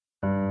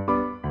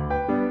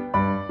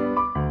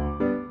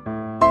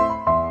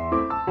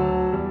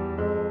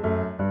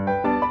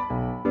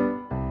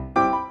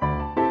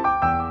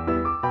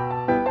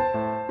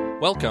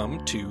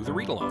Welcome to The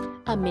Read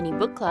Along, a mini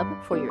book club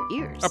for your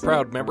ears. a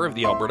proud member of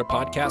the Alberta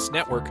Podcast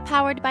Network.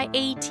 Powered by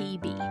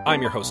ATB.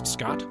 I'm your host,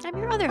 Scott. I'm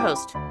your other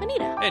host,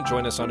 Anita. And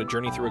join us on a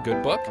journey through a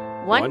good book,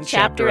 One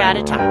chapter at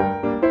a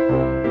time.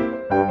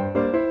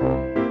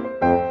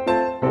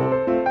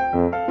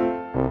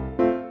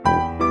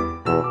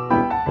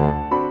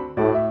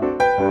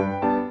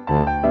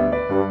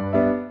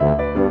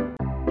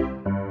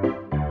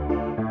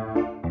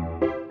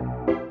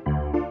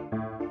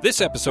 This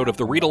episode of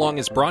The Read Along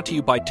is brought to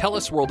you by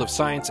TELUS World of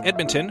Science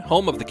Edmonton,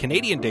 home of the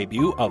Canadian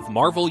debut of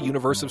Marvel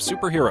Universe of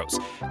Superheroes.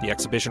 The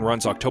exhibition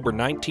runs October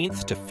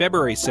 19th to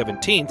February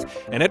 17th,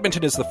 and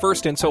Edmonton is the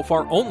first and so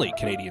far only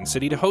Canadian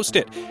city to host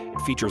it.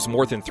 It features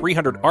more than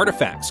 300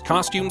 artifacts,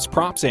 costumes,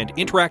 props, and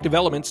interactive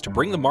elements to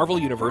bring the Marvel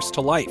Universe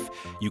to life.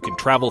 You can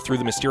travel through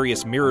the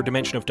mysterious mirror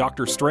dimension of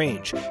Doctor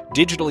Strange,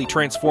 digitally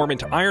transform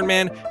into Iron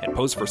Man, and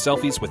pose for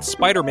selfies with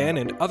Spider-Man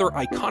and other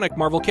iconic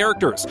Marvel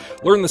characters.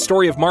 Learn the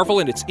story of Marvel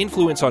and its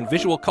influence on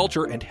visual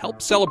culture and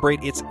help celebrate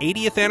its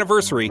 80th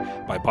anniversary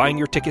by buying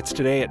your tickets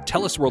today at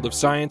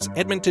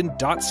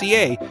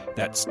telusworldofscienceedmonton.ca.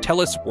 That's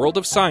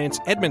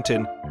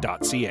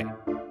telusworldofscienceedmonton.ca.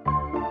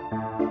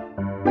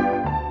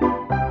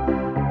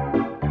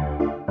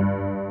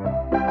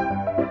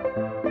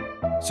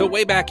 So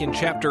way back in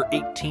chapter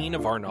 18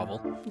 of our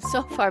novel,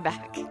 So far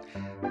back.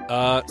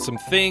 some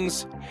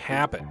things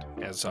happened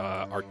as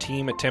our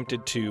team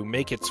attempted to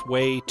make its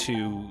way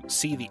to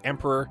see the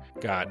Emperor,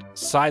 got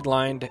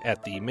sidelined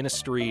at the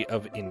Ministry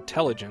of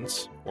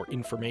Intelligence, or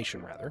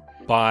Information rather,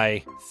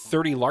 by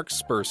 30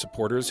 Larkspur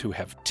supporters who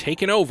have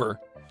taken over,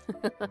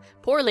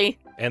 Poorly.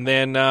 and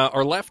then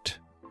are left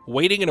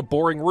waiting in a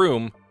boring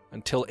room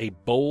until a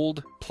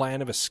bold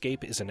plan of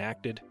escape is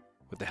enacted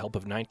with the help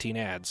of 19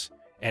 ads,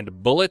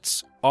 and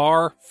bullets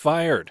are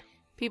fired.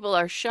 People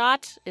are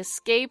shot,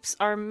 escapes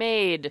are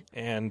made.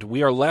 And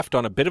we are left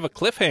on a bit of a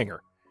cliffhanger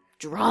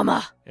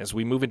Drama. as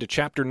we move into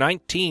Chapter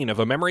 19 of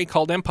A Memory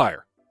Called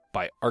Empire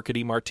by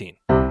Arkady Martine.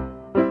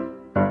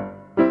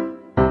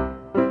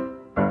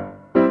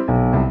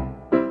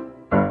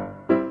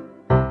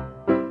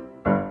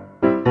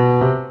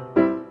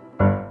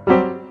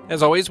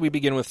 As always, we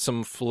begin with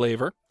some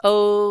flavor.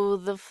 Oh,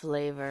 the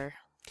flavor.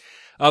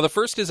 The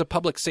first is a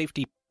public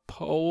safety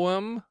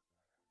poem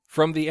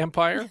from the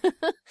Empire,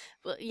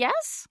 Well,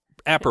 yes?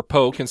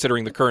 apropos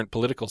considering the current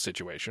political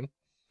situation.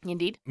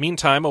 Indeed.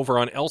 Meantime, over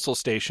on Elsel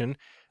Station,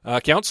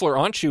 Councillor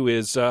Anshu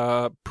is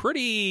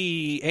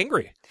pretty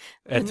angry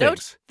at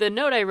things. The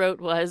note I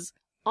wrote was,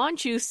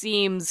 Anshu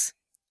seems...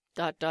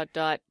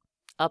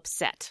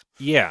 upset.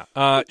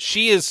 Yeah,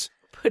 she is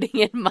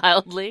Putting it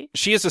mildly.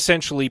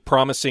 essentially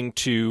promising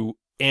to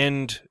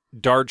end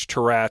Darj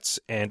Tarat's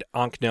and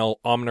Anknel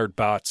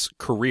Omnardbat's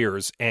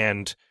careers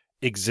and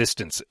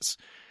existences.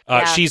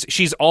 Yeah.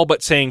 She's all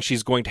but saying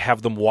she's going to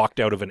have them walked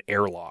out of an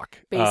airlock.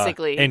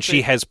 Basically. And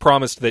she has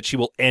promised that she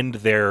will end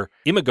their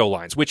Imago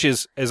lines, which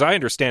is, as I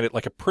understand it,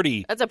 like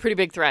That's a pretty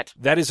big threat.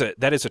 that is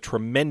a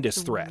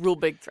tremendous threat. Real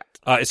big threat.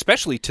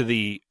 Especially to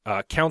the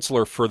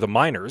counselor for the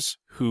miners,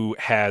 who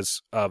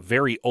has a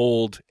very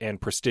old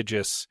and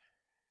prestigious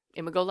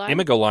Imago line?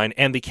 Imago line,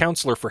 and the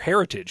counselor for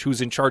heritage, who's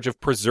in charge of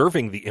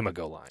preserving the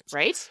Imago lines.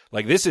 Right?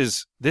 Like this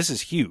is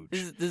huge.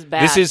 This is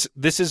bad.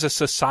 This is a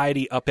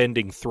society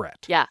upending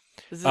threat. Yeah.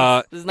 This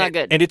is not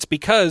good. And it's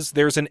because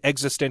there's an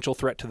existential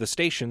threat to the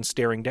station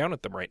staring down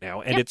at them right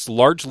now, and Yep. it's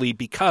largely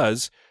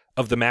because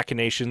of the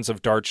machinations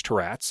of Darj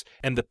Tarat's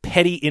and the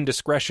petty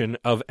indiscretion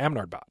of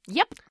Amnardbat.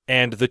 Yep.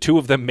 And the two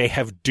of them may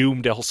have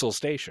doomed Elsel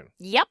Station.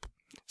 Yep.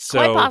 So,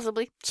 Quite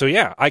possibly. So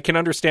yeah, I can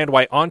understand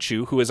why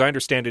Anshu, who as I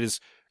understand it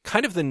is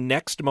kind of the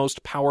next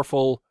most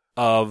powerful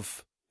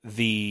of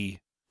the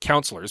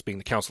counselors, being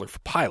the counselor for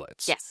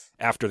pilots, Yes.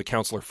 after the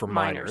counselor for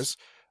miners,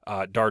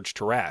 Darj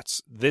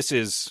Tarat's, this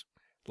is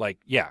like,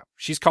 yeah,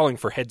 she's calling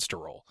for heads to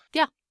roll.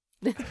 Yeah.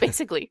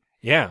 Basically.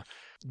 Yeah.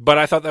 But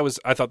I thought that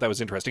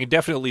was interesting.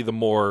 Definitely the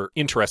more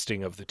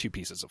interesting of the two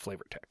pieces of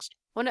flavor text.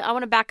 I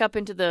want to back up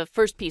into the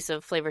first piece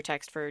of flavor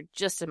text for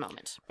just a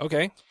moment.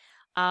 Okay.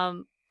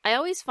 I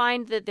always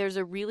find that there's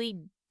a really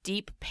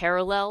deep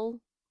parallel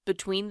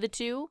between the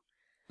two.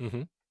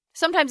 Mm-hmm.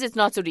 Sometimes it's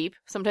not so deep.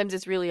 Sometimes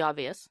it's really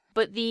obvious.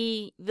 But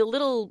the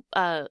little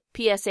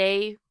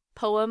PSA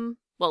poem,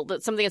 well,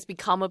 something that's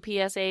become a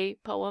PSA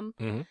poem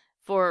Mm-hmm.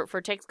 for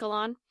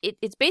Texkalan,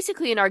 it's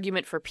basically an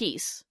argument for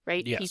peace,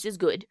 right? Yes. Peace is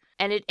good.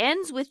 And it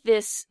ends with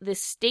this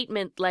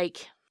statement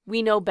like,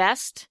 we know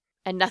best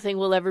and nothing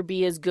will ever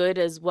be as good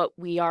as what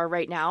we are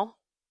right now,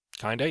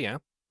 Kinda, yeah.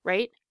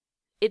 right?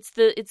 It's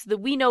the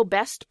we know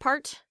best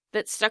part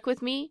that stuck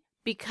with me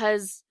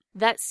because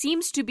that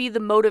seems to be the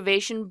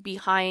motivation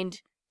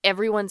behind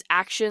everyone's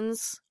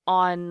actions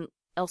on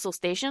Elsel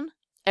Station.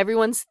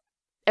 Everyone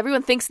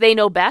thinks they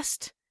know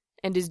best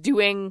and is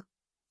doing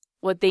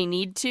what they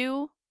need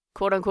to,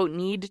 quote unquote,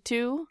 need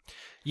to.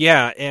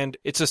 Yeah, and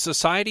it's a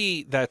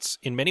society that's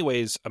in many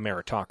ways a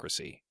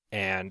meritocracy,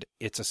 and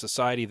it's a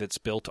society that's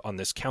built on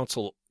this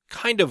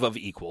kind of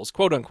equals,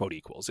 quote-unquote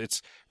equals.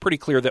 It's pretty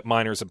clear that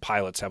miners and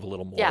pilots have a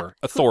little more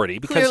authority.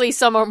 Because, clearly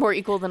some are more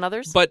equal than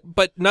others.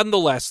 But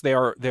nonetheless, they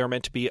are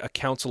meant to be a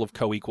council of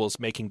co-equals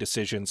making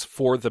decisions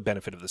for the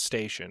benefit of the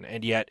station.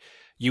 And yet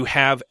you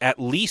have at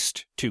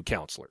least 2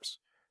 counselors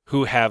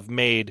who have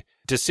made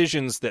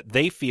decisions that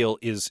they feel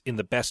is in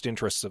the best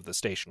interests of the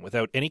station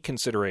without any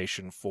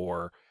consideration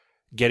for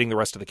getting the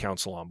rest of the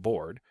council on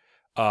board.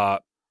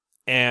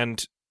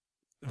 And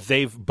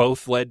they've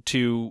both led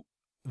to...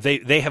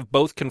 They have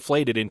both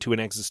conflated into an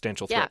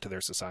existential threat to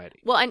their society.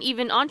 Well, and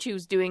even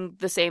Anshu's doing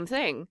the same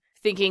thing,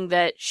 thinking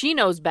that she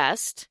knows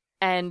best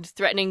and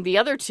threatening the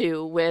other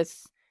 2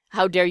 with,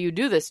 how dare you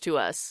do this to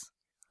us?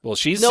 Well,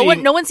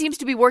 no one seems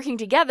to be working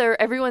together.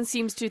 Everyone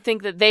seems to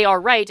think that they are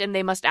right and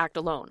they must act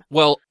alone.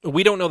 Well,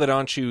 we don't know that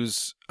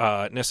Anshu's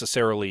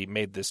necessarily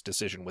made this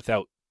decision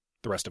without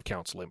the rest of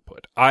council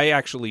input. I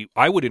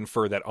would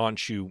infer that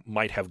Anshu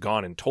might have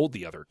gone and told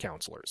the other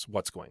counselors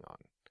what's going on.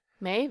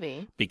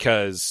 Maybe.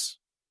 Because...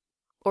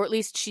 Or at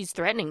least she's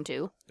threatening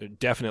to.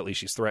 Definitely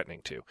she's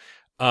threatening to.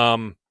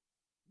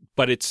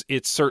 But it's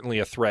certainly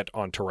a threat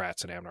on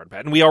Tarat's and Amnarbat.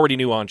 And we already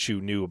knew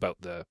Anshu knew about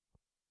the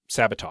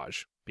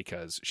sabotage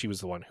because she was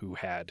the one who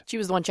had... She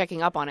was the one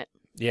checking up on it.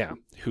 Yeah,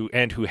 who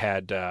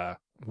had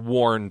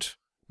warned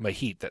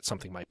Mahit that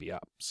something might be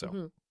up.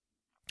 So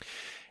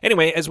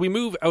Anyway, as we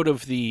move out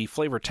of the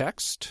flavor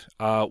text,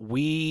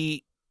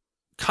 we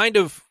kind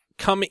of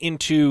come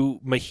into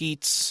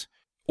Mahit's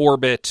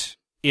orbit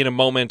in a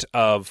moment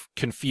of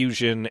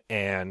confusion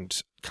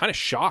and kind of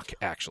shock,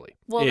 actually.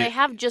 Well, they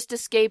have just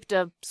escaped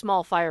a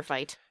small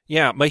firefight.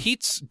 Yeah,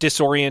 Mahit's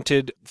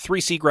disoriented. 3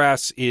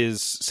 Seagrass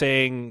is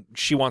saying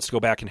she wants to go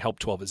back and help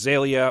 12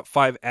 Azalea.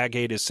 5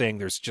 Agate is saying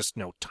there's just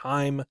no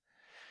time,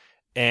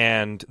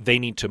 and they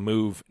need to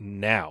move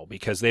now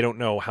because they don't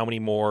know how many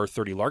more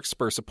 30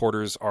 Larkspur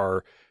supporters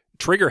are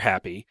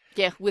trigger-happy.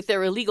 Yeah, with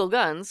their illegal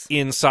guns.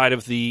 Inside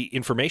of the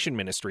information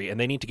ministry, and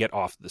they need to get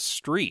off the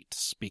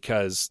streets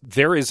because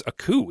there is a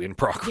coup in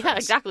progress. Yeah,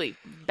 exactly.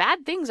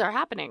 Bad things are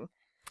happening.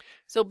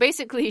 So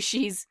basically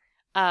she's,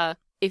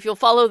 if you'll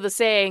follow the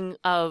saying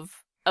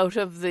of out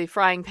of the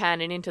frying pan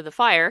and into the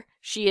fire,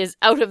 she is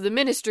out of the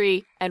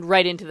ministry and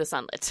right into the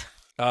sunlit.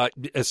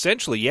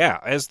 Essentially, yeah.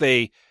 As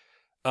they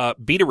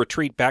beat a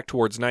retreat back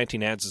towards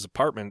 19 Ads'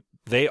 apartment,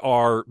 they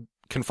are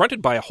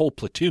confronted by a whole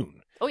platoon.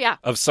 Oh, yeah.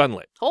 Of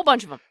Sunlit. Whole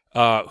bunch of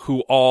them.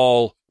 Who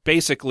all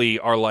basically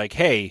are like,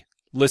 hey,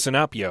 listen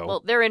up, yo.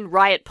 Well, they're in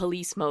riot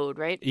police mode,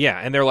 right? Yeah,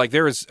 and they're like,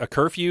 there is a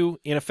curfew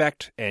in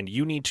effect, and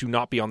you need to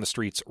not be on the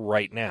streets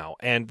right now.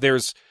 And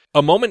there's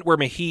a moment where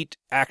Mahit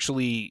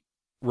actually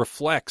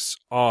reflects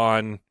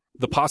on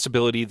the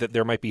possibility that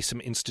there might be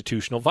some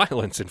institutional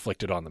violence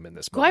inflicted on them in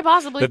this moment. Quite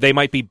possibly. That they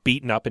might be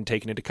beaten up and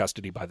taken into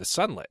custody by the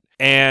Sunlit.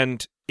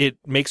 And it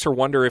makes her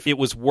wonder if it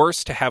was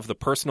worse to have the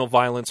personal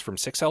violence from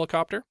 6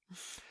 Helicopter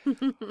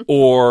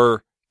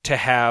or to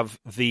have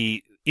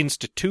the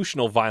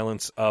institutional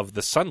violence of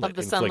the Sunlit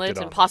inflicted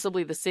on and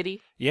possibly the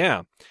city.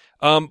 Yeah.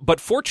 But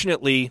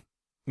fortunately,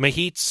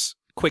 Mahit's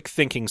quick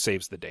thinking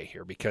saves the day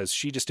here because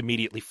she just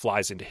immediately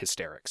flies into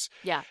hysterics.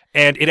 Yeah.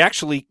 And it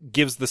actually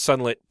gives the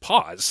Sunlit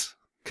pause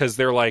because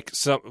they're like,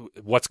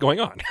 what's going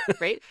on?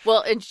 Right.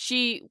 Well, and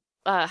she,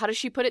 how does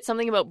she put it?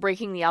 Something about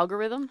breaking the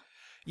algorithm?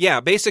 Yeah,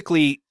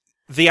 basically,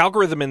 the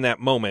algorithm in that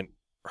moment,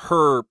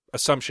 her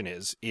assumption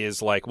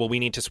is like, well, we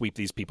need to sweep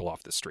these people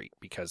off the street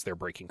because they're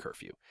breaking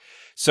curfew.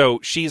 So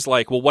she's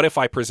like, well, what if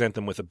I present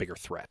them with a bigger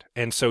threat?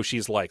 And so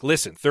she's like,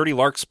 listen, 30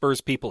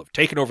 Larkspurs people have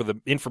taken over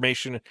the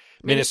information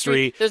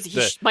ministry.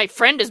 My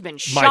friend has been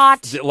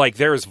shot.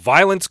 There's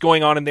violence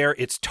going on in there.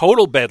 It's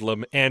total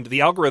bedlam. And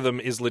the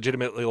algorithm is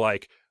legitimately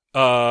like,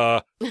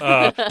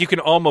 you can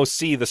almost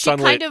see the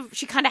Sunlit.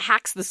 She kind of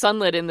hacks the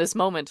Sunlit in this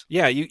moment.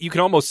 Yeah, you can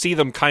almost see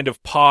them kind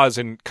of pause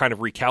and kind of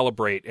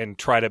recalibrate and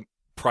try to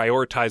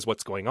prioritize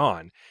what's going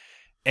on.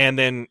 And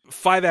then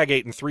 5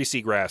 Agate and 3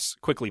 Seagrass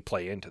quickly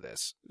play into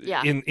this.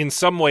 Yeah. In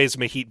some ways,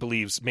 Mahit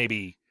believes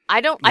maybe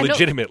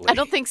legitimately. I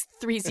don't think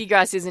 3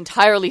 Seagrass is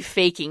entirely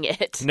faking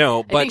it.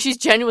 No, but I think she's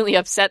genuinely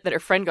upset that her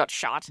friend got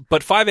shot.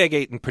 But 5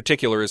 Agate in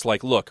particular is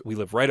like, look, we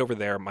live right over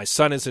there. My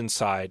son is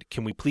inside.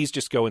 Can we please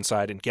just go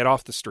inside and get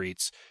off the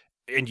streets?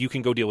 And you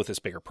can go deal with this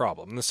bigger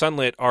problem. And the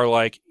Sunlit are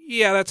like,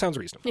 yeah, that sounds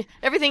reasonable.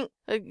 Everything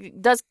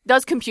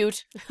does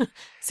compute.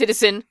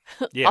 Citizen,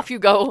 yeah. Off you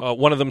go.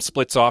 One of them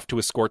splits off to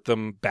escort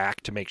them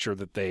back to make sure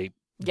that they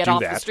get do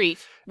off that. The street.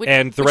 Which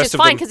is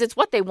fine because it's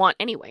what they want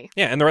anyway.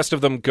 Yeah, and the rest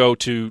of them go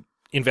to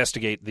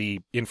investigate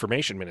the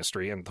information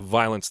ministry and the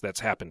violence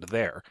that's happened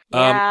there.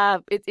 Yeah,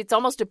 it's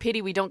almost a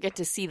pity we don't get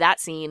to see that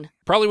scene.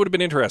 Probably would have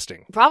been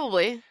interesting.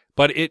 Probably.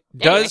 But it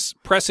does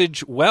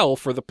presage well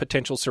for the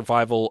potential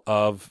survival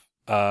of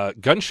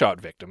gunshot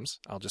victims,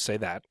 I'll just say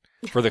that,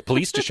 for the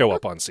police to show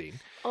up on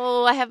scene.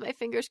 Oh, I have my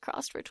fingers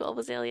crossed for 12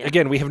 Azalea.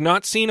 Again, we have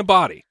not seen a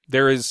body.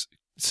 There is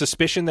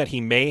suspicion that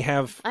he may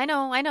have I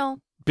know.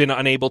 Been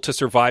unable to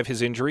survive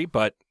his injury,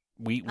 but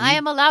I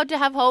am allowed to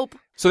have hope.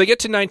 So they get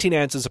to 19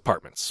 Ads'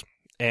 apartments,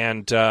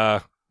 and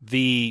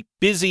The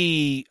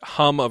busy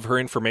hum of her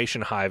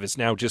information hive is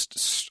now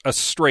just a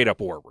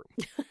straight-up war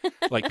room.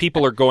 Like,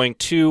 people are going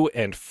to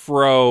and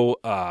fro,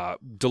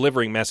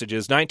 delivering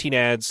messages. 19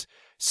 Ads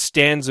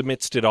stands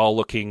amidst it all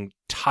looking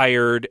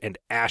tired and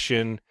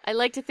ashen. I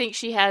like to think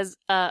she has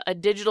a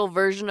digital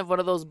version of one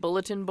of those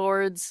bulletin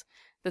boards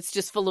that's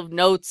just full of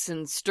notes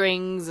and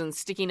strings and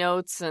sticky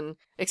notes, and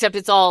except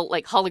it's all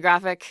like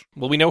holographic.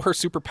 Well, we know her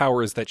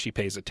superpower is that she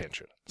pays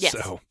attention. Yes.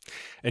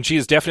 And she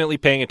is definitely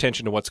paying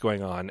attention to what's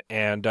going on,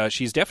 and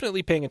she's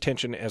definitely paying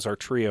attention as our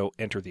trio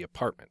enter the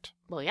apartment.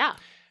 Well,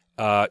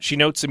 yeah. She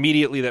notes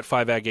immediately that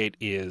 5-Agate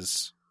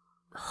is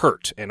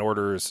hurt and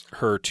orders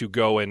her to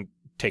go and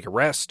take a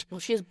rest. Well,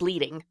 she is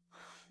bleeding.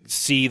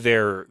 See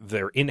their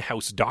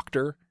in-house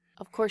doctor.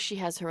 Of course she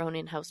has her own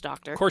in-house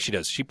doctor. Of course she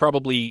does. She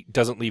probably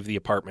doesn't leave the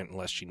apartment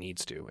unless she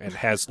needs to, and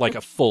has like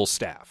a full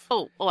staff.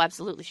 Oh,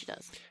 absolutely she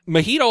does.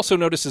 Mahit also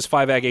notices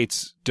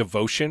 5-Agate's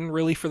devotion,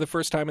 really, for the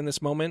first time in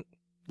this moment.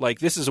 Like,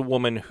 this is a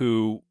woman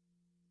who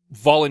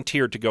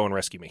volunteered to go and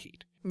rescue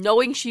Mahit.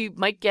 Knowing she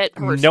might get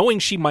hurt. Knowing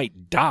she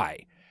might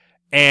die.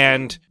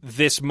 And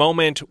this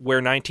moment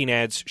where 19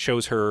 Ads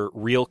shows her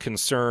real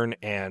concern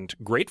and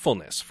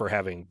gratefulness for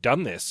having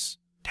done this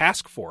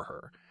task for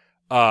her,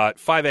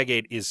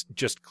 5-Agate is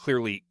just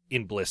clearly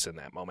in bliss in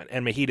that moment.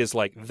 And Mahit is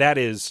like, that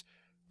is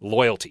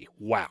loyalty.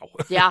 Wow.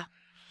 Yeah.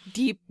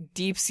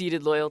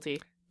 Deep-seated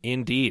loyalty.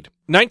 Indeed.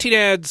 19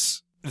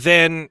 Ads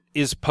then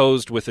is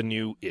posed with a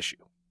new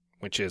issue,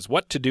 which is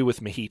what to do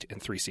with Mahit and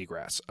 3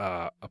 Seagrass.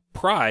 A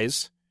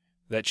prize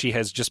that she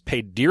has just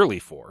paid dearly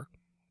for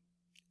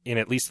in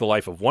at least the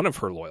life of one of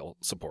her loyal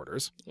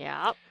supporters.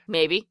 Yeah,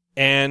 maybe.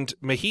 And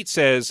Mahit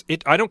says,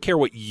 I don't care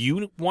what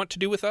you want to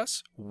do with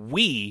us.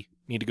 We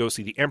need to go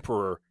see the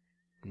Emperor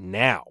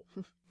now.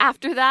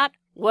 After that,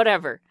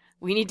 whatever.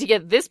 We need to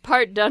get this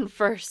part done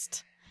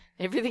first.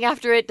 Everything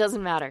after it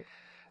doesn't matter.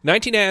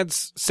 19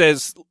 Ads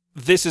says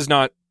this is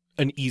not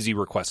an easy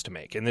request to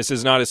make, and this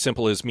is not as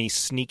simple as me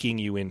sneaking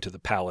you into the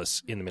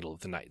palace in the middle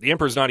of the night. The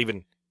Emperor's not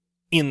even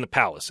in the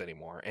palace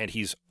anymore, and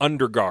he's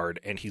under guard,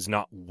 and he's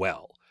not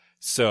well.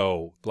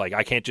 So, like,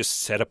 I can't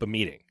just set up a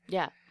meeting.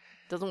 Yeah,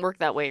 doesn't work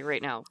that way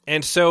right now.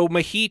 And so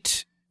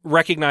Mahit,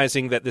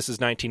 recognizing that this is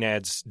 19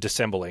 Ads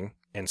dissembling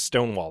and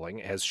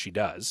stonewalling, as she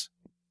does,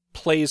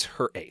 plays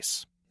her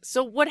ace.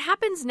 So what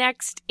happens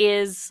next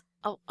is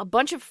a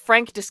bunch of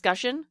frank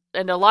discussion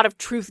and a lot of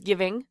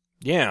truth-giving.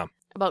 Yeah.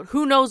 About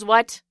who knows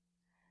what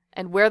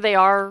and where they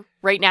are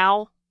right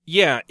now.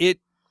 Yeah, it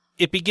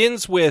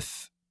begins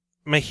with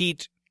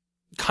Mahit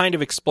kind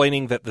of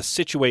explaining that the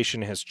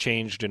situation has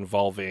changed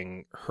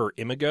involving her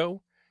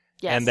imago.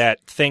 Yes. And that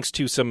thanks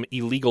to some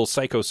illegal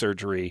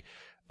psychosurgery,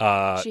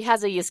 she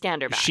has a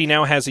Yiskander back. She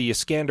now has a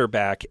Yiskander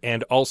back,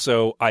 and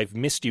also, I've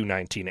missed you,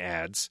 19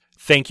 Ads.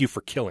 Thank you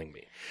for killing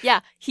me. Yeah,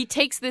 he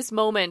takes this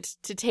moment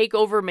to take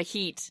over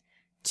Mahit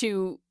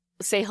to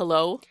say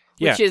hello,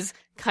 which is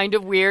kind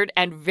of weird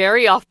and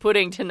very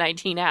off-putting to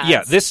 19 Ads.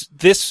 Yeah,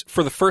 this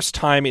for the first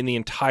time in the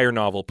entire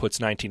novel,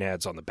 puts 19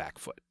 Ads on the back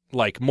foot.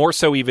 Like, more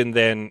so even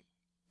than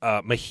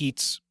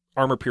Mahit's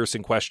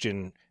armor-piercing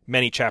question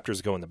many chapters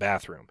ago in the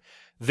bathroom.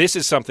 This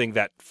is something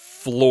that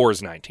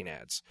floors 19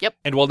 Ads. Yep.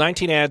 And while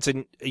 19 Ads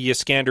and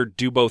Yiskander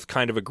do both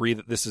kind of agree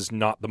that this is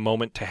not the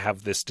moment to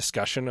have this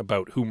discussion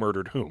about who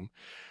murdered whom.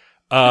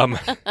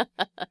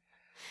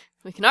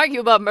 We can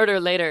argue about murder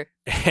later.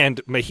 And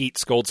Mahit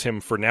scolds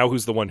him for now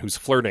who's the one who's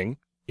flirting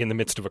in the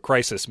midst of a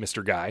crisis,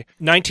 Mr. Guy.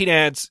 19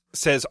 Ads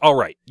says, all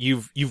right,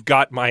 you've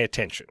got my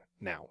attention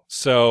now.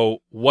 So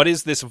what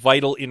is this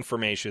vital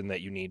information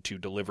that you need to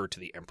deliver to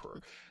the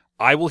Emperor?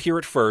 I will hear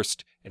it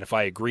first, and if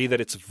I agree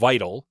that it's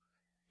vital,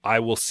 I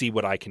will see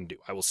what I can do.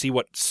 I will see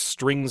what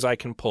strings I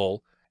can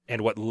pull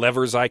and what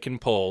levers I can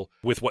pull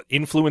with what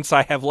influence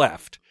I have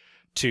left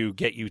to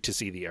get you to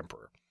see the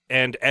Emperor.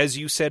 And as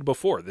you said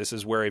before, this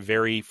is where a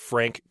very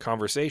frank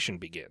conversation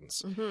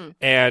begins. Mm-hmm.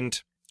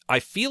 And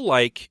I feel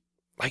like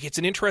it's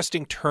an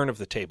interesting turn of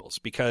the tables,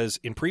 because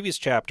in previous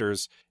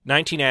chapters,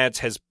 19 Ads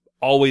has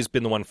always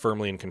been the one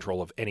firmly in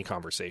control of any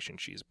conversation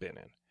she's been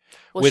in.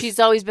 Well, she's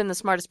always been the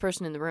smartest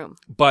person in the room.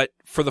 But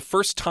for the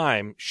first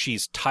time,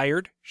 she's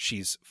tired,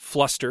 she's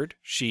flustered,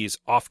 she's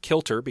off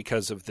kilter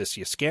because of this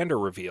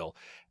Yiskander reveal,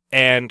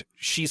 and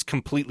she's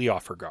completely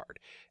off her guard.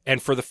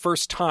 And for the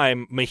first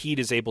time, Mahit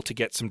is able to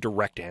get some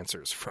direct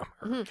answers from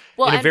her in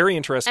a very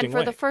interesting way. And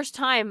for the first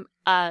time,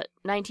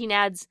 19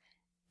 Ads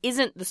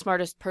isn't the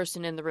smartest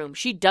person in the room.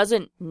 She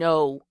doesn't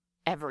know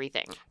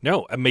everything.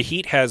 No,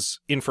 Mahit has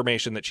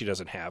information that she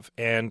doesn't have,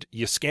 and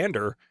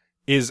Yiskander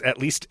is at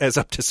least as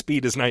up to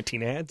speed as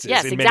 19 Ads is.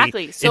 Yes,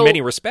 exactly. In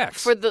many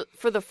respects. For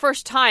the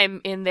first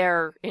time in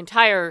their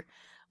entire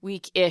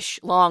week-ish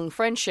long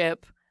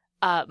friendship,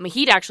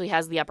 Mahit actually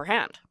has the upper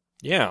hand.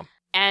 Yeah.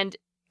 And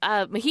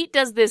Mahit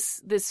does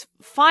this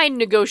fine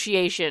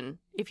negotiation,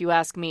 if you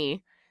ask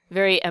me,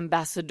 very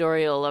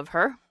ambassadorial of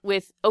her,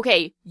 with,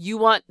 okay, you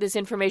want this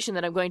information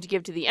that I'm going to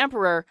give to the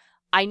Emperor,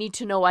 I need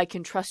to know I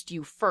can trust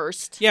you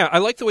first. Yeah, I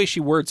like the way she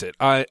words it.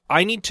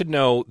 I need to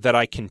know that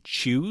I can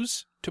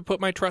choose to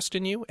put my trust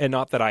in you, and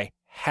not that I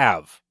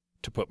have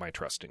to put my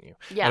trust in you.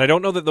 Yeah. And I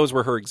don't know that those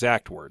were her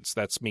exact words.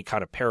 That's me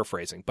kind of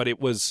paraphrasing. But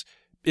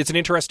it's an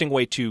interesting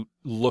way to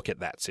look at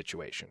that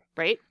situation.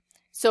 Right?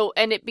 So,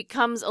 and it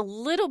becomes a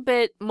little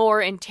bit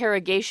more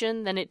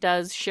interrogation than it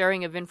does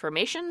sharing of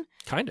information.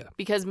 Kinda.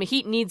 Because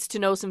Mahit needs to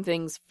know some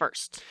things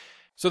first.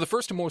 So the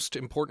first and most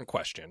important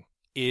question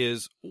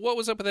is, what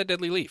was up with that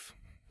deadly leaf?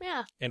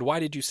 Yeah. And why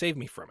did you save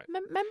me from it?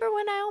 Remember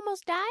when I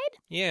almost died?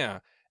 Yeah.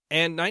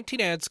 And 19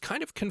 Ads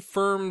kind of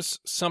confirms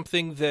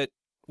something that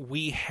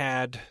we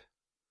had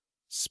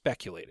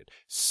speculated.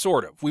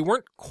 Sort of. We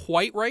weren't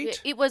quite right.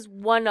 It was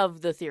one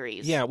of the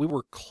theories. Yeah, we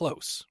were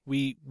close.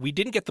 We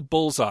didn't get the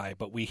bullseye,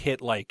 but we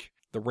hit, like,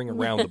 the ring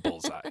around the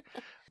bullseye.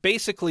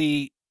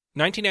 Basically,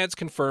 19 Ads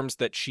confirms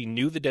that she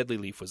knew the deadly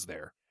leaf was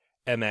there,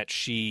 and that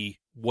she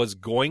was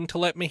going to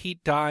let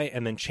Mahit die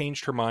and then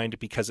changed her mind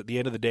because at the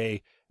end of the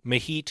day,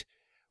 Mahit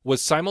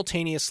was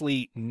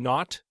simultaneously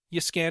not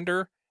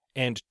Yiskander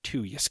and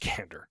to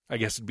Yiskander, I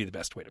guess would be the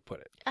best way to put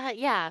it.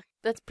 Yeah,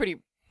 that's pretty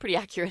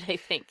accurate, I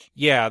think.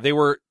 Yeah, there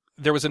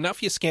was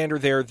enough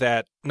Yiskander there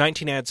that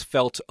 19 Ads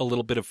felt a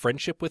little bit of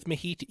friendship with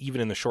Mahit,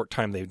 even in the short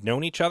time they've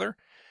known each other,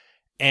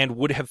 and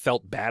would have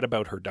felt bad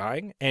about her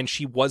dying, and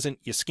she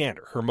wasn't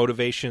Yiskander. Her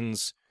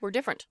motivations were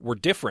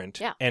different.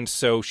 Yeah. And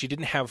so she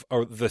didn't have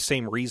the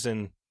same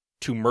reason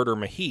to murder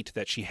Mahit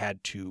that she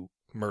had to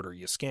murder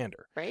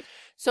Yiskander. Right.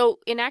 So,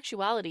 in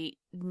actuality,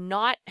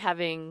 not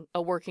having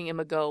a working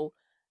imago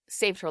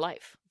saved her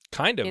life.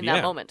 Kind of, in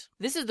that moment.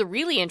 This is the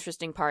really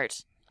interesting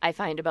part I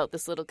find about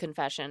this little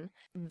confession.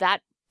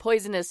 That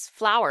poisonous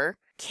flower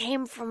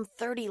came from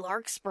 30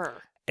 Larkspur.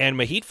 And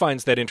Mahit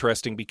finds that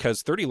interesting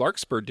because 30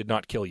 Larkspur did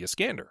not kill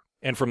Yiskander.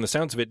 And from the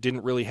sounds of it,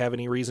 didn't really have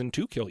any reason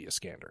to kill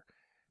Yiskander.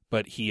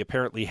 But he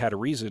apparently had a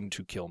reason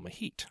to kill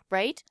Mahit.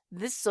 Right?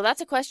 So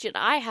that's a question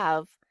I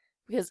have,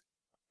 because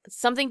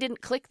something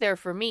didn't click there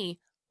for me.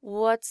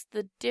 What's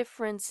the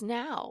difference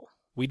now?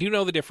 We do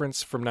know the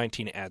difference from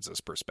 19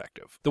 Ads'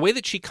 perspective. The way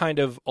that she kind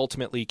of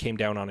ultimately came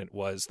down on it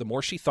was, the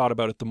more she thought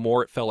about it, the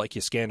more it felt like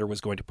Yiskander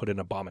was going to put an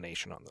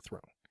abomination on the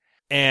throne.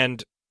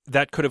 And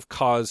that could have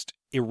caused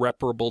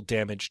irreparable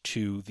damage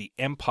to the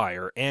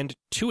Empire and,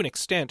 to an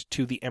extent,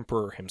 to the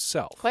Emperor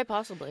himself. Quite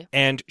possibly.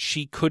 And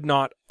she could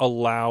not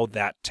allow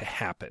that to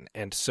happen.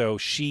 And so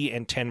she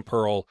and Ten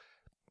Pearl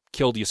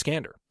killed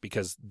Yiskander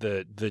because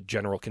the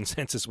general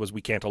consensus was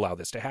we can't allow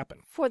this to happen.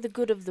 For the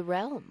good of the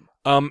realm.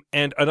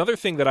 And another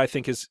thing that I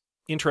think is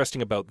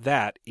interesting about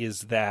that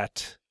is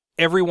that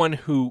everyone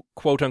who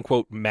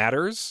quote-unquote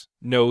matters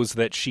knows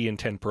that she and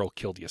Ten Pearl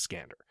killed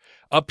Yiskander,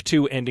 up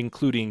to and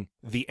including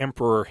the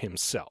Emperor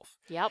himself.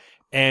 Yep.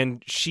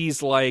 And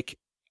she's like,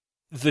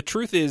 the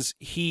truth is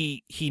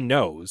he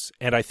knows,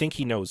 and I think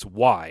he knows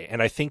why,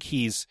 and I think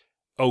he's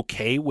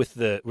okay with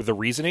the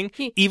reasoning,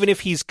 even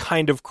if he's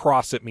kind of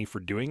cross at me for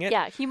doing it.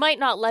 Yeah, he might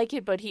not like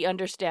it, but he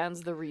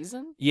understands the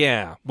reason.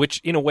 Yeah, which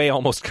in a way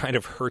almost kind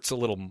of hurts a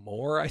little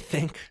more, I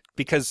think,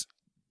 because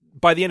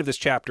by the end of this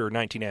chapter,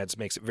 19 Ads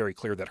makes it very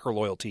clear that her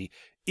loyalty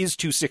is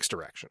to Six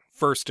Direction,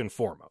 first and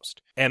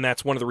foremost. And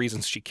that's one of the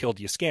reasons she killed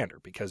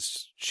Yiskander,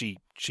 because she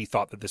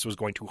thought that this was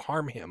going to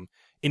harm him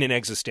in an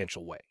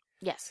existential way.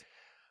 Yes.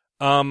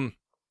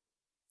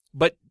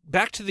 But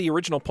back to the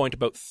original point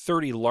about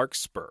 30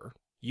 Larkspur,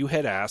 you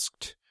had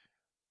asked,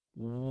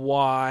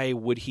 why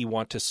would he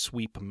want to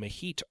sweep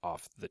Mahit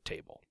off the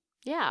table?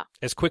 Yeah.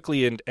 As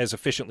quickly and as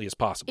efficiently as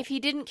possible. If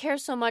he didn't care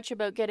so much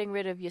about getting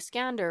rid of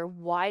Yiskander,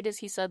 why does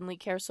he suddenly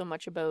care so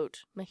much about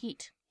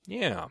Mahit?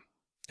 Yeah.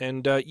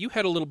 And you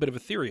had a little bit of a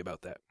theory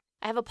about that.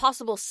 I have a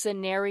possible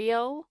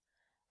scenario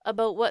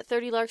about what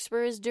 30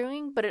 Larkspur is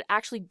doing, but it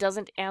actually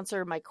doesn't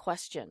answer my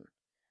question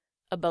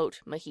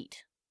about Mahit.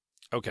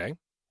 Okay.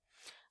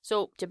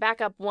 So to back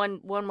up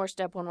one more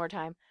step, one more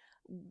time,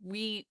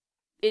 it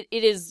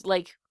is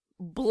like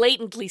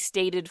blatantly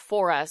stated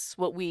for us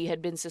what we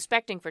had been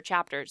suspecting for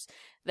chapters,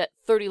 that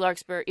 30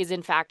 Larkspur is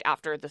in fact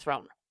after the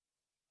throne.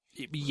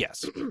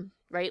 Yes.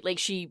 Right? Like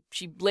she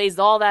lays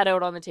all that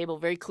out on the table,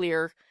 very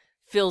clear,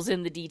 fills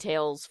in the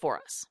details for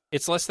us.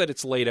 It's less that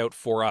it's laid out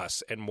for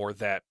us and more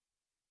that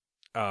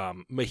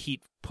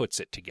Mahit puts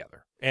it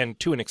together. And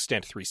to an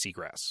extent, 3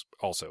 Seagrass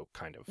also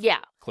kind of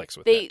clicks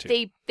with that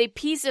too. They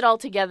piece it all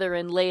together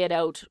and lay it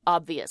out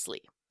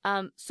obviously.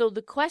 So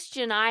the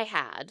question I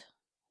had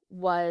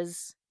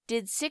was,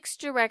 did Six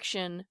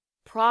Direction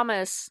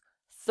promise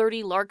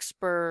 30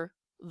 Larkspur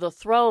the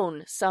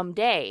throne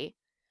someday,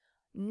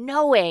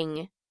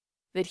 knowing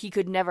that he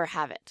could never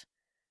have it?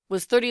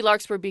 Was 30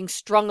 Larkspur being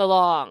strung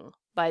along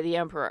by the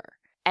Emperor?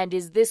 And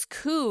is this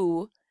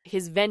coup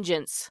his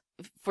vengeance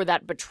for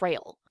that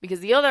betrayal? Because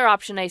the other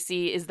option I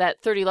see is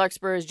that 30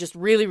 Larkspur is just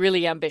really,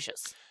 really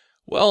ambitious.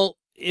 Well,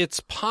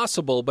 it's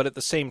possible, but at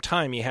the same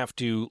time, you have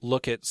to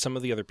look at some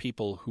of the other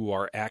people who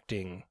are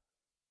acting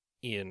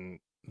in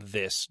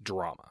this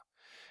drama.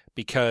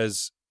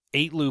 Because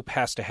 8-Loop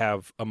has to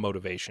have a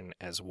motivation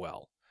as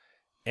well.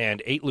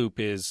 And 8-Loop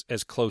is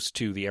as close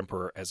to the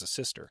Emperor as a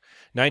sister.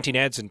 19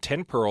 Ads and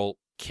 10 Pearl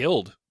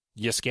killed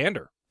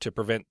Yiskander to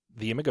prevent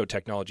the Imago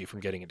technology from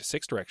getting into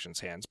Six Directions'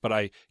 hands, but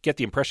I get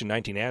the impression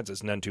 19 Ads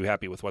is none too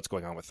happy with what's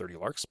going on with 30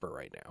 Larkspur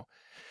right now.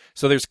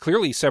 So there's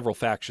clearly several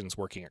factions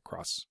working at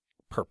cross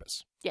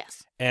purpose.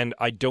 Yes. And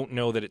I don't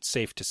know that it's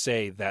safe to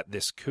say that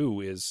this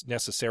coup is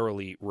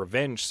necessarily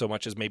revenge so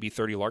much as maybe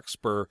 30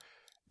 Larkspur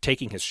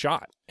taking his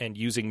shot and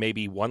using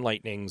maybe One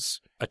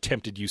Lightning's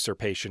attempted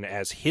usurpation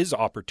as his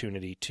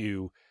opportunity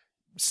to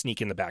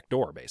sneak in the back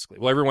door, basically.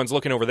 Well, everyone's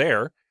looking over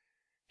there.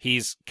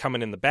 He's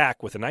coming in the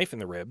back with a knife in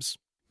the ribs.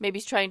 Maybe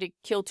he's trying to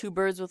kill two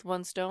birds with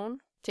one stone,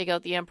 take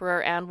out the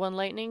Emperor and One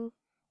Lightning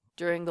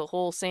during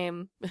the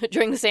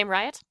same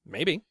riot.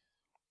 Maybe.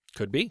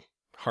 Could be.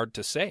 Hard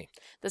to say.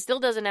 That still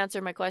doesn't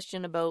answer my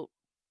question about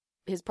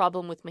his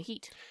problem with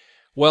Mahit.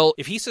 Well,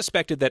 if he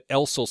suspected that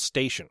Elsel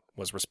Station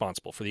was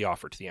responsible for the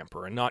offer to the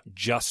Emperor and not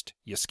just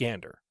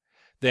Yskander,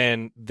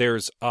 then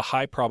there's a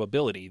high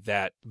probability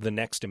that the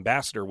next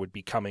ambassador would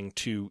be coming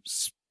to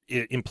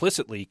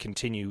implicitly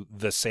continue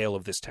the sale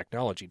of this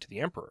technology to the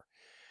Emperor.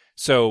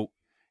 So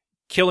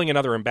killing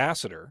another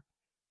ambassador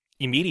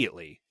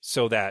immediately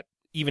so that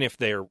even if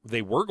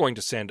they were going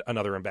to send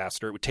another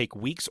ambassador, it would take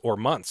weeks or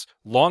months,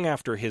 long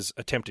after his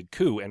attempted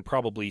coup and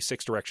probably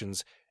Six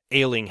Directions'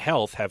 ailing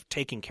health have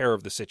taken care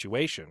of the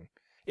situation.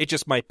 It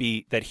just might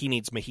be that he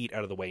needs Mahit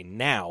out of the way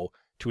now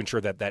to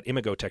ensure that that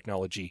Imago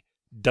technology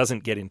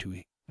doesn't get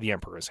into the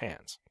Emperor's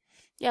hands.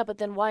 Yeah, but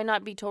then why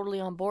not be totally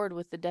on board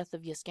with the death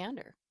of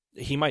Yskander?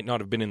 He might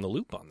not have been in the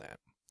loop on that.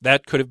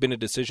 That could have been a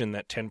decision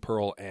that 10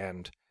 Pearl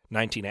and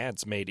 19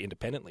 Ads made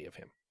independently of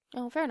him.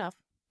 Oh, fair enough.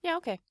 Yeah,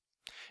 okay.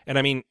 And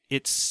I mean,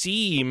 it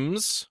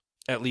seems,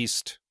 at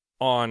least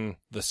on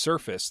the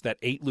surface, that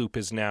 8 Loop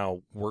is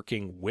now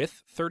working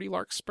with 30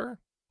 Larkspur.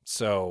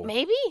 So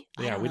maybe?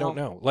 Yeah, we don't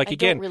know. Like, I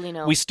again, don't really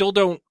know. We still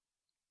don't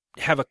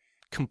have a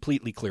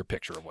completely clear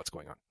picture of what's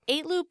going on.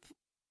 8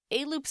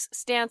 Loop's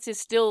stance is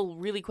still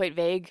really quite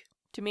vague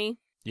to me.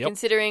 Yep.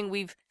 Considering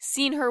we've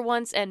seen her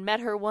once and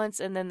met her once,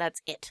 and then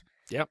that's it.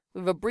 Yep.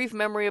 We have a brief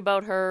memory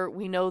about her.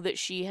 We know that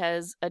she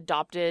has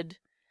adopted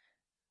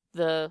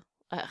the...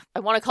 I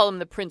want to call him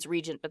the Prince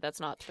Regent, but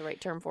that's not the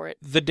right term for it.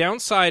 The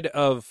downside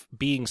of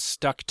being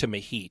stuck to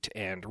Mahit,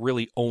 and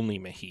really only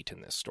Mahit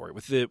in this story,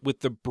 with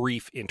the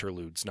brief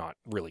interludes not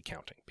really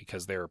counting,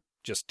 because they're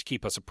just to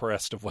keep us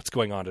abreast of what's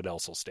going on at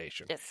Elsel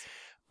Station. Yes.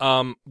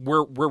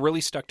 We're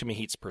really stuck to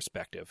Mahit's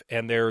perspective,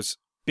 and there's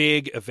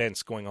big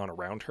events going on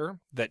around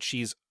her that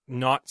she's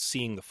not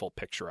seeing the full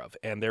picture of,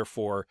 and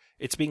therefore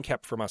it's being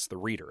kept from us, the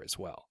reader, as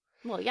well.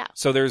 Well, yeah.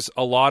 So there's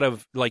a lot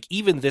of, like,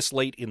 even this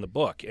late in the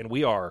book, and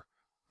we are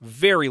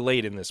very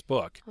late in this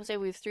book. I'll say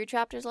we have 3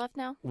 chapters left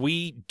now.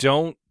 We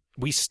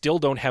still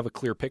don't have a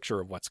clear picture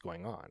of what's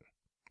going on.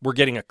 We're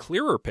getting a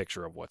clearer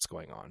picture of what's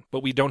going on,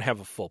 but we don't have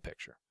a full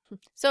picture.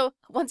 So,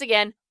 once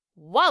again,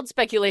 wild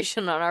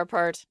speculation on our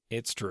part.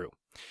 It's true.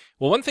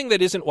 Well, one thing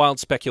that isn't wild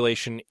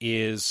speculation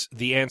is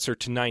the answer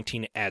to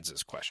 19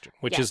 Ads' question,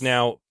 which is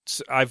now,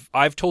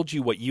 I've told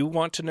you what you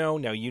want to know,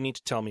 now you need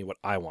to tell me what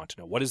I want to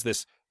know. What is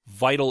this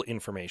vital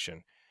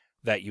information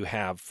that you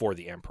have for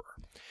the Emperor?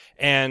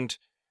 And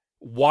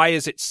why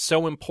is it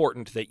so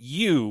important that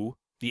you,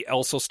 the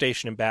Elsel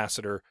Station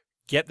ambassador,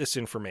 get this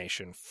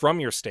information from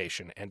your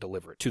station and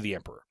deliver it to the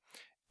Emperor?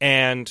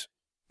 And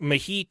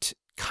Mahit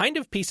kind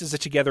of pieces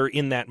it together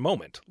in that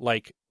moment,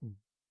 like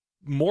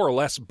more or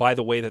less by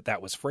the way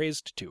that was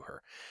phrased to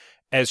her,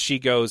 as she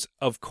goes,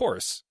 of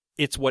course,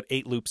 it's what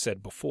 8 Loop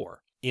said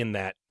before in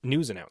that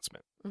news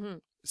announcement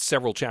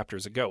several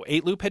chapters ago.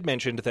 8 Loop had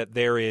mentioned that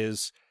there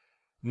is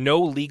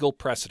no legal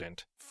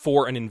precedent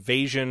for an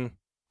invasion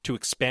to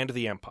expand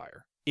the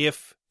empire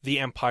if the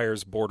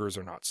empire's borders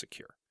are not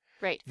secure.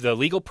 Right. The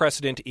legal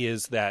precedent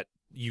is that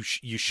you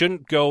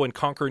shouldn't go and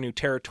conquer new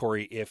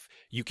territory if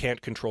you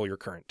can't control your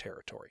current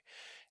territory.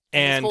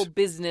 And this whole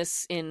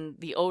business in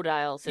the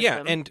Odile system.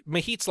 Yeah, and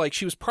Mahit's like,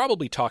 she was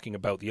probably talking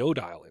about the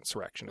Odile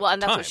insurrection well, at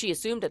and the that's time. what she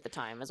assumed at the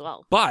time as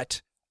well.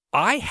 But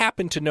I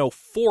happen to know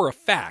for a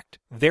fact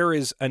there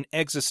is an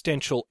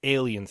existential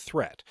alien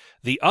threat.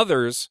 The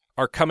others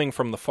are coming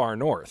from the far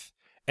north,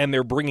 and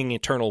they're bringing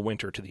eternal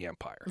winter to the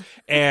Empire.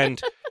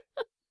 And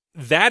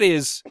that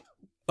is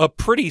a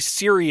pretty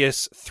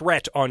serious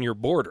threat on your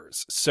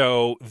borders.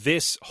 So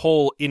this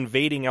whole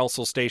invading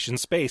Elsel Station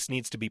space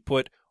needs to be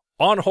put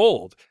on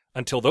hold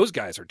until those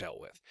guys are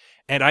dealt with.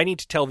 And I need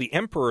to tell the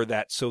Emperor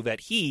that so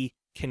that he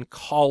can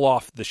call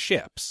off the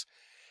ships.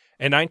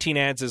 And 19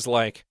 Ads is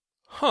like,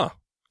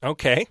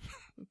 okay.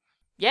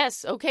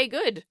 Yes, okay,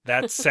 good.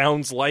 That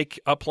sounds like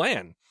a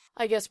plan.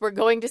 I guess we're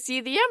going to see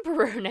the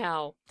Emperor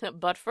now.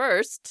 But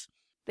first,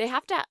 they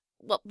have to,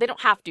 well, they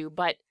don't have to,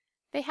 but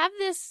they have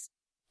this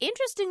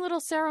interesting little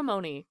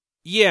ceremony.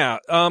 Yeah,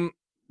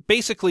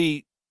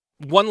 basically,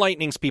 One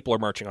Lightning's people are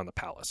marching on the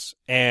palace,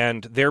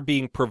 and they're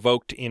being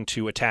provoked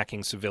into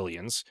attacking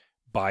civilians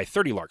by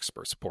 30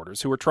 Larkspur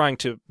supporters who are trying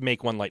to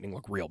make One Lightning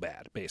look real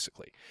bad,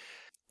 basically.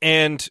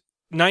 And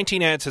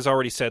 19 Ads has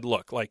already said,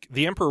 look, like,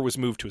 the Emperor was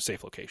moved to a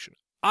safe location.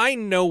 I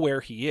know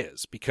where he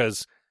is,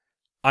 because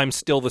I'm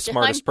still the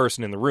smartest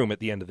person in the room at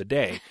the end of the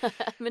day.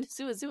 I'm in a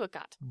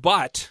Zuazuakat.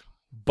 But,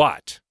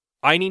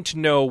 I need to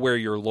know where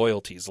your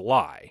loyalties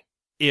lie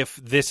if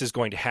this is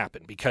going to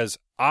happen, because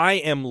I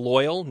am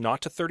loyal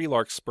not to 30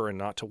 Larkspur and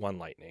not to 1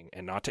 Lightning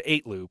and not to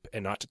 8 Loop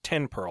and not to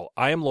 10 Pearl.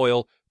 I am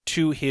loyal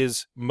to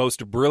his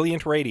most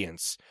brilliant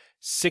radiance,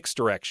 6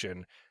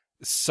 Direction,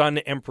 Sun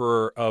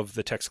Emperor of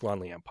the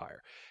Texclanli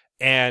Empire.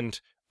 And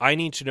I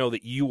need to know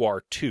that you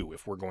are too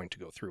if we're going to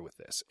go through with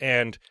this.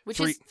 And Which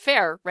is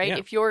fair, right? Yeah.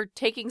 If you're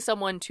taking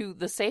someone to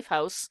the safe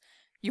house,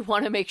 you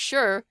want to make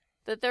sure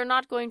that they're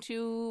not going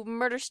to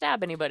murder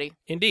stab anybody.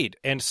 Indeed.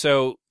 And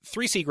so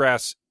 3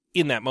 Seagrass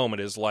in that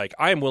moment is like,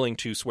 I am willing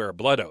to swear a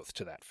blood oath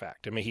to that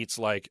fact. And Mahit's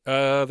like,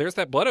 there's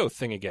that blood oath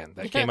thing again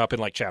that came up in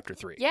like chapter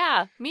 3.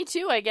 Yeah, me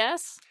too, I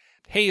guess.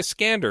 Hey,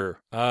 Iskander,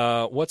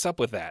 what's up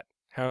with that?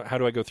 How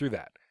do I go through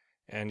that?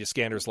 And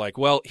Iskander's like,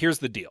 well, here's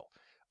the deal.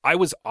 I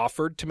was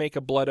offered to make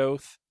a blood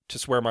oath to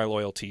swear my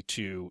loyalty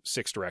to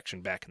 6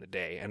 Direction back in the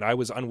day, and I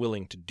was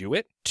unwilling to do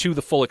it to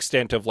the full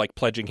extent of like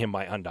pledging him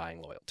my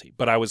undying loyalty.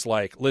 But I was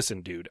like,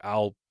 listen, dude,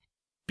 I'll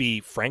be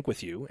frank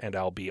with you, and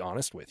I'll be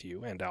honest with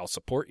you, and I'll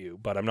support you,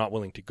 but I'm not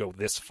willing to go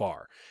this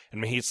far.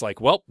 And Mahit's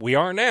like, well, we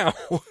are now.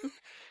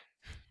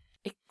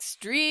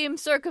 Extreme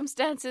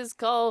circumstances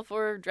call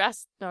for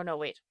No,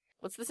 wait.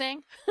 What's the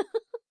saying?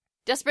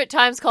 Desperate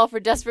times call for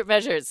desperate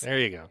measures. There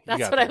you go.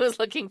 That's what I was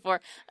looking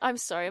for. I'm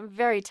sorry. I'm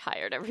very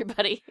tired,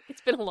 everybody.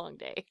 It's been a long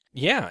day.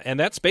 Yeah, and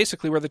that's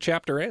basically where the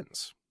chapter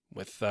ends,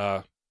 with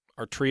our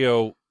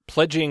trio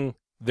pledging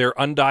their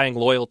undying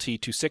loyalty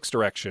to 6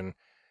 Direction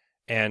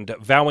and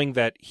vowing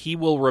that he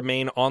will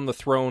remain on the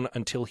throne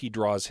until he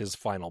draws his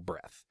final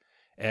breath.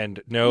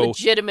 And no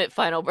legitimate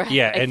final breath.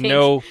 Yeah, and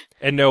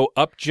no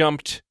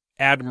up-jumped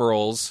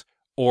admirals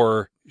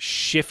or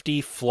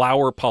shifty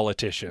flower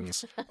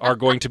politicians are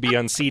going to be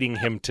unseating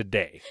him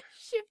today.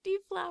 Shifty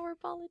flower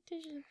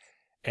politicians.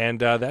 And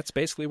that's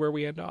basically where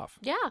we end off.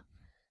 Yeah.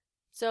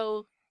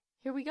 So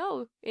here we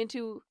go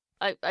into,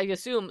 I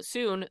assume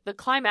soon, the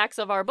climax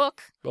of our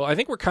book. Well, I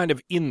think we're kind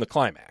of in the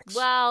climax.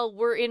 Well,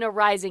 we're in a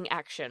rising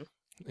action.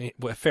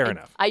 Well, fair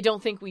enough. I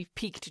don't think we've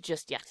peaked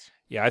just yet.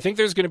 Yeah, I think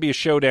there's going to be a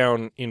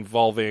showdown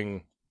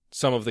involving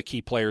some of the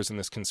key players in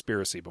this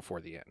conspiracy before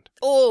the end.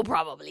 Oh,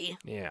 probably.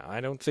 Yeah, I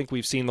don't think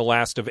we've seen the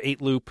last of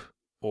 8 Loop,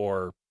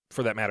 or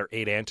for that matter,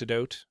 8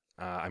 Antidote.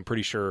 I'm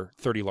pretty sure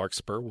 30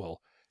 Larkspur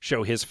will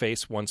show his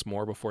face once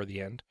more before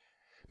the end.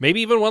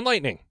 Maybe even 1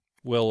 Lightning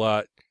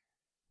will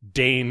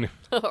deign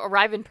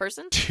arrive in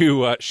person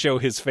to show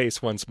his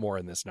face once more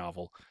in this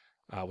novel,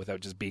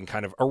 without just being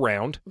kind of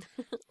around.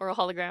 Or a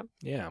hologram.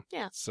 Yeah.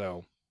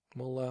 So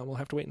we'll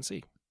have to wait and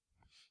see.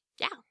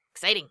 Yeah,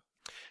 exciting.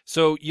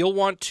 So you'll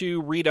want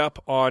to read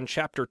up on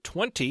chapter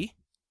 20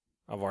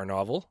 of our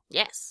novel.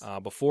 Yes.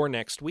 Before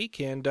next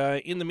week, and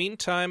in the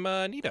meantime,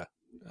 Nita,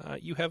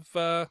 you have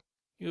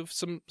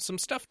some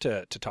stuff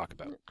to talk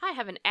about. I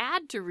have an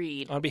ad to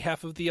read on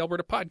behalf of the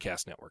Alberta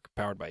Podcast Network,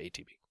 powered by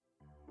ATB.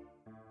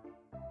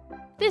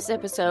 This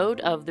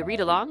episode of The Read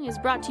Along is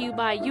brought to you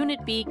by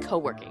Unit B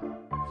Co-working.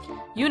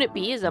 Unit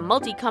B is a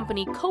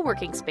multi-company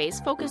co-working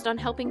space focused on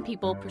helping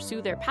people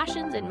pursue their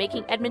passions and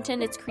making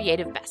Edmonton its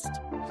creative best.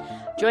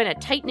 Join a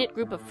tight-knit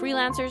group of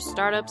freelancers,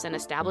 startups, and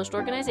established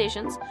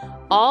organizations,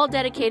 all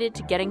dedicated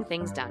to getting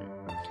things done.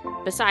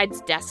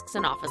 Besides desks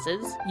and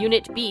offices,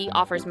 Unit B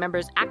offers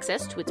members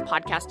access to its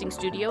podcasting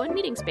studio and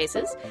meeting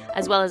spaces,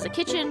 as well as a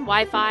kitchen,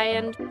 Wi-Fi,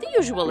 and the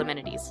usual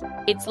amenities.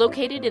 It's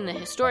located in the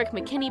historic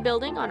McKinney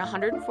Building on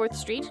 104th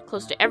Street,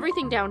 close to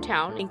everything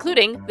downtown,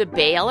 including the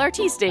Bay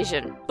LRT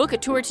station. Book a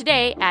tour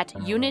today at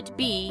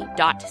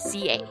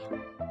unitb.ca.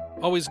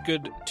 Always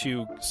good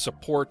to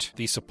support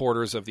the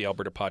supporters of the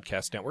Alberta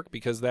Podcast Network,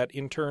 because that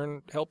in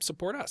turn helps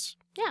support us.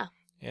 Yeah.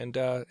 And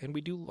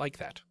we do like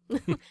that.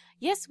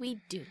 Yes, we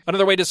do.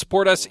 Another way to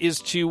support us is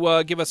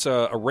to give us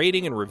a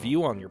rating and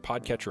review on your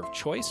podcatcher of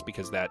choice,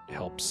 because that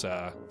helps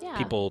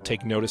people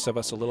take notice of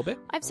us a little bit.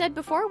 I've said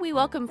before, we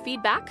welcome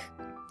feedback.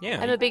 Yeah.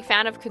 I'm a big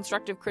fan of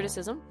constructive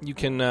criticism. You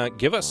can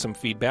give us some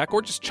feedback,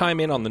 or just chime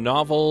in on the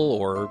novel,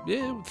 or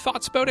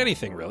thoughts about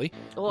anything, really.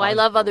 Well, I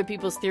love other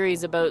people's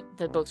theories about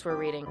the books we're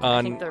reading.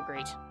 I think they're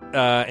great.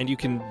 And you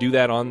can do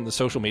that on the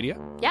social media.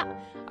 Yeah.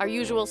 Our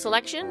usual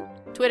selection: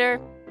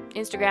 Twitter,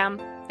 Instagram,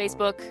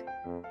 Facebook,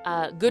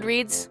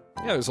 Goodreads.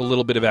 Yeah, there's a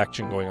little bit of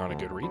action going on at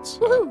Goodreads,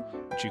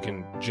 which you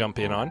can jump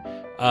in on.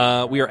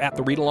 We are at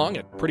the Read Along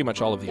at pretty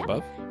much all of the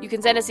above. You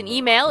can send us an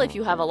email if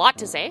you have a lot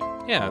to say.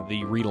 Yeah,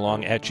 the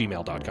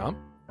readalong@gmail.com.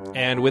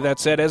 And with that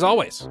said, as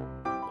always,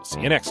 we'll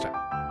see you next time.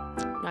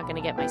 I'm not going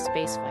to get my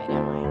space fight,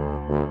 am I?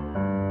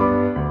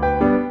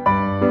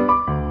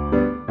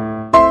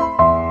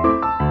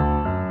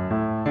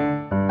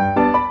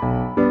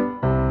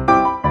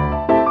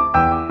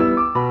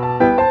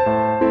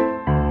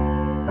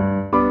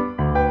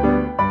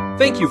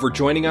 Thank you for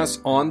joining us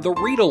on The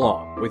Read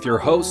Along with your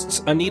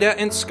hosts, Anita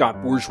and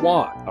Scott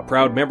Bourgeois, a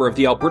proud member of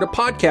the Alberta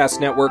Podcast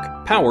Network,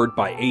 powered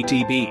by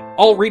ATB.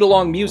 All Read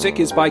Along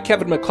music is by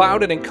Kevin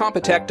MacLeod at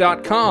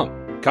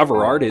Incompetech.com.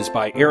 Cover art is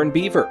by Aaron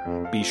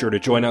Beaver. Be sure to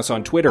join us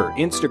on Twitter,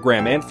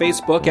 Instagram, and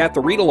Facebook at The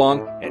Read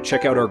Along, and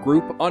check out our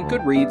group on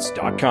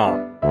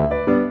Goodreads.com.